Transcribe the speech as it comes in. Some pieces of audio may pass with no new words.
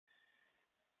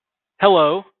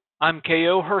Hello, I'm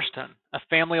K.O. Hurston, a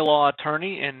family law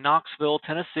attorney in Knoxville,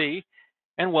 Tennessee,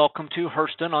 and welcome to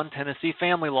Hurston on Tennessee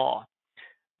Family Law.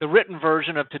 The written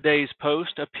version of today's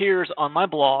post appears on my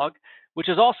blog, which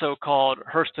is also called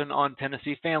Hurston on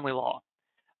Tennessee Family Law.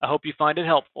 I hope you find it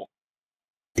helpful.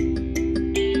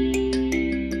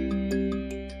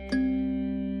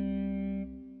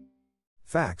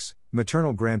 Facts: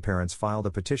 maternal grandparents filed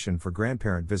a petition for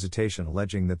grandparent visitation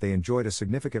alleging that they enjoyed a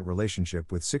significant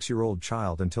relationship with 6-year-old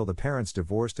child until the parents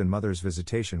divorced and mother's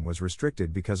visitation was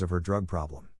restricted because of her drug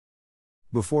problem.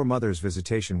 Before mother's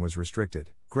visitation was restricted,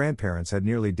 grandparents had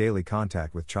nearly daily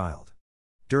contact with child.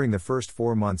 During the first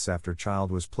 4 months after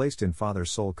child was placed in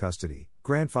father's sole custody,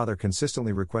 grandfather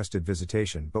consistently requested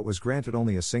visitation but was granted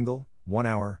only a single,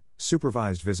 1-hour,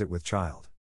 supervised visit with child.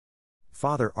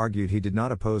 Father argued he did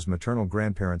not oppose maternal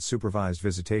grandparents' supervised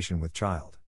visitation with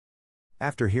child.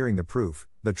 After hearing the proof,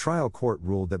 the trial court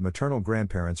ruled that maternal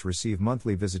grandparents receive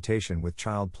monthly visitation with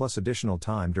child plus additional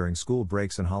time during school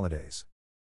breaks and holidays.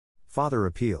 Father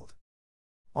appealed.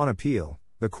 On appeal,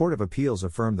 the Court of Appeals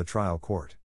affirmed the trial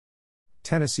court.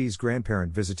 Tennessee's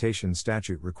grandparent visitation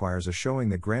statute requires a showing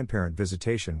that grandparent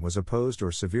visitation was opposed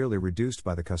or severely reduced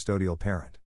by the custodial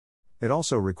parent. It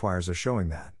also requires a showing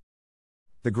that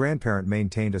the grandparent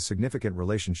maintained a significant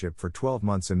relationship for 12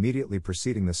 months immediately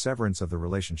preceding the severance of the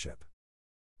relationship.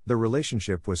 The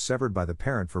relationship was severed by the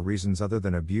parent for reasons other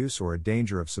than abuse or a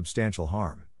danger of substantial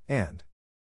harm, and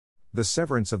the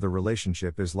severance of the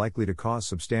relationship is likely to cause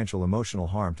substantial emotional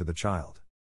harm to the child.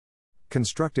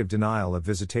 Constructive denial of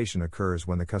visitation occurs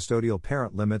when the custodial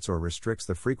parent limits or restricts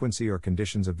the frequency or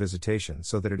conditions of visitation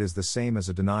so that it is the same as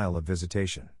a denial of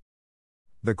visitation.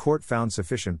 The court found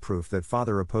sufficient proof that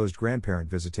father opposed grandparent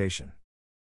visitation.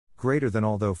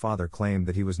 Although father claimed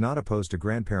that he was not opposed to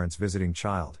grandparents visiting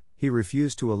child, he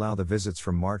refused to allow the visits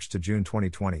from March to June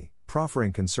 2020,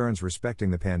 proffering concerns respecting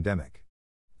the pandemic.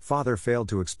 Father failed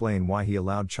to explain why he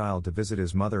allowed child to visit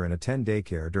his mother and attend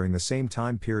daycare during the same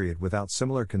time period without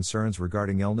similar concerns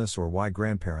regarding illness, or why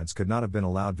grandparents could not have been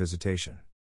allowed visitation.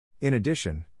 In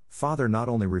addition, father not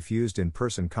only refused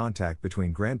in-person contact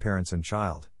between grandparents and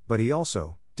child, but he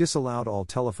also disallowed all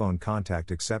telephone contact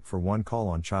except for one call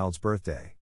on child's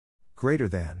birthday. Greater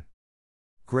than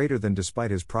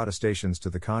despite his protestations to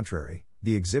the contrary,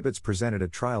 the exhibits presented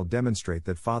at trial demonstrate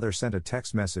that father sent a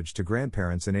text message to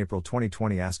grandparents in April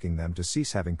 2020 asking them to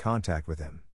cease having contact with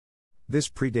him. This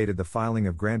predated the filing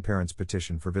of grandparents'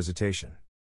 petition for visitation.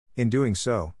 In doing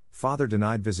so, father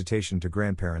denied visitation to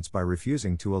grandparents by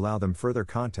refusing to allow them further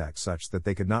contact such that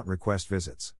they could not request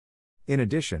visits. In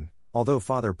addition, although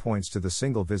father points to the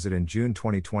single visit in June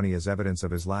 2020 as evidence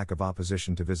of his lack of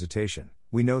opposition to visitation,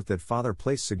 we note that father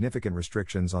placed significant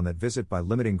restrictions on that visit by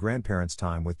limiting grandparents'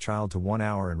 time with child to 1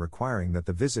 hour and requiring that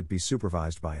the visit be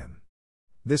supervised by him.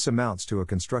 This amounts to a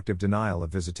constructive denial of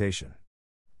visitation.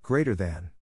 Greater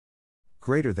than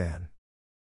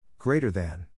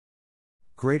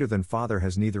father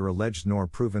has neither alleged nor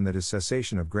proven that his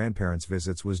cessation of grandparents'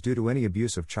 visits was due to any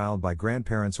abuse of child by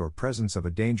grandparents or presence of a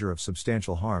danger of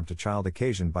substantial harm to child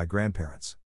occasioned by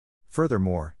grandparents.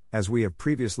 Furthermore, as we have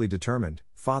previously determined,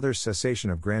 father's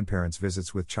cessation of grandparents'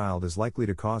 visits with child is likely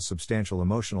to cause substantial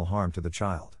emotional harm to the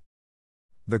child.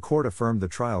 The court affirmed the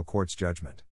trial court's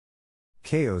judgment.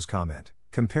 K.O.'s comment: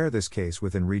 compare this case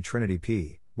with In re Trinity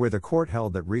P., where the court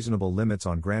held that reasonable limits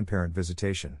on grandparent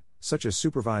visitation, such as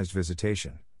supervised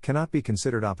visitation, cannot be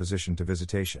considered opposition to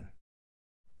visitation.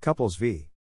 Couples v.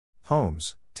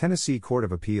 Holmes, Tennessee Court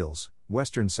of Appeals,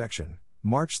 Western Section,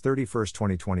 March 31,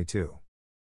 2022.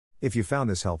 If you found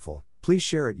this helpful, please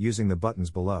share it using the buttons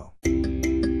below.